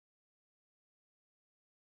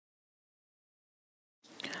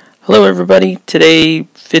Hello everybody, today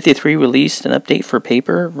Fiftythree released an update for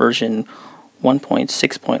paper version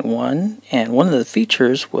 1.6.1, and one of the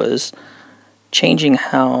features was changing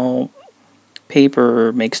how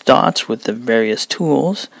paper makes dots with the various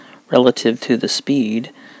tools relative to the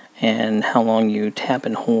speed and how long you tap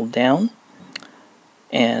and hold down.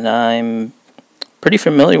 And I'm pretty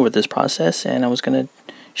familiar with this process, and I was going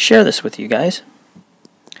to share this with you guys.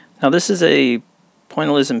 Now this is a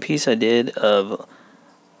pointillism piece I did of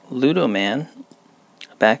Ludo Man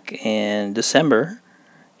back in December,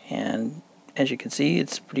 and as you can see,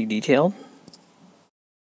 it's pretty detailed.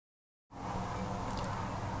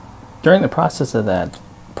 During the process of that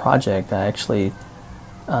project, I actually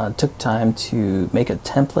took time to make a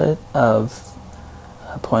template of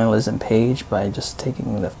a pointillism page by just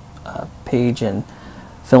taking the page and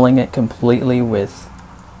filling it completely with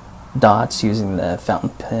dots using the fountain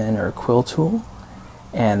pen or quill tool,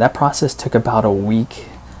 and that process took about a week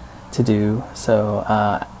to do. So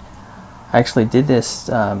I actually did this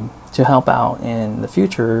to help out in the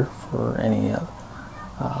future for any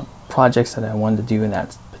projects that I wanted to do in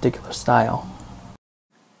that particular style.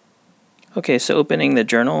 Okay, so opening the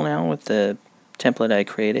journal now with the template I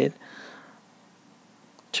created,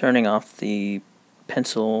 turning off the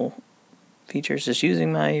pencil features, just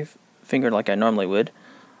using my finger like I normally would.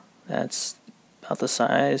 That's about the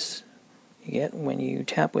size you get when you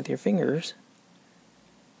tap with your fingers.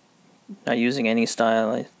 Not using any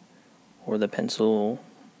style or the pencil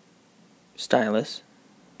stylus.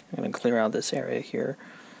 I'm going to clear out this area here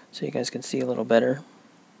so you guys can see a little better.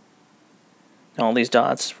 Now, all these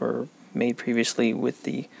dots were made previously with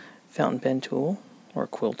the fountain pen tool or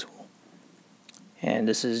quill tool, and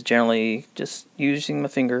this is generally just using my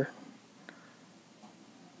finger.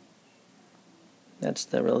 That's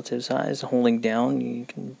the relative size. Holding down, you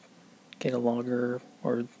can get a longer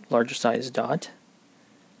or larger size dot.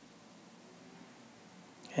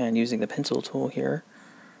 And using the pencil tool here,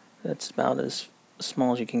 that's about as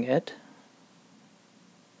small as you can get.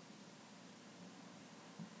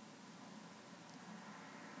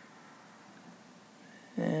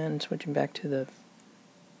 And switching back to the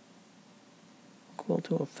quill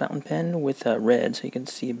tool, fountain pen with red so you can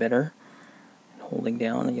see better. And holding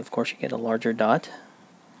down, and of course you get a larger dot.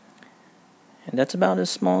 And that's about as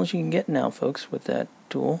small as you can get now, folks, with that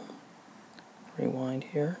tool. Rewind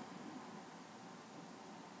here.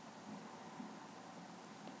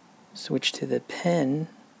 Switch to the pen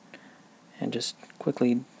and just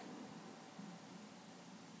quickly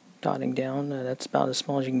dotting down. That's about as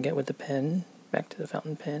small as you can get with the pen. Back to the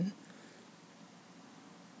fountain pen.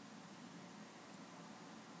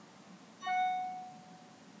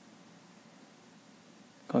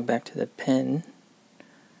 Going back to the pen.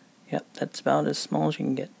 Yep, that's about as small as you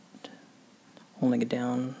can get. Holding it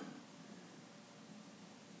down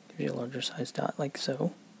gives you a larger size dot like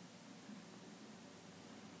so.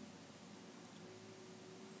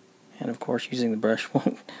 And of course, using the brush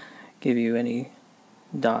won't give you any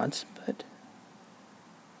dots, but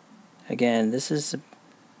again, this is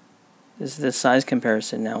the size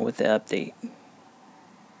comparison now with the update.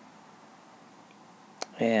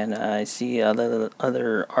 And I see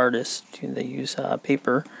other artists that use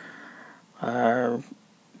paper are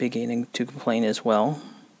beginning to complain as well.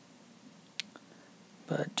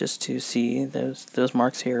 But just to see, those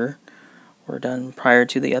marks here were done prior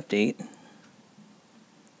to the update.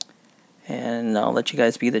 And I'll let you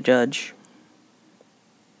guys be the judge.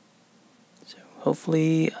 So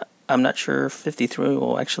hopefully, I'm not sure if Fiftythree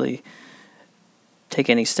will actually take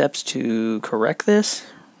any steps to correct this.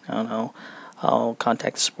 I don't know. I'll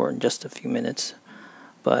contact the support in just a few minutes.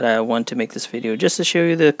 But I want to make this video just to show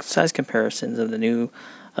you the size comparisons of the new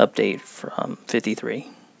update from Fiftythree.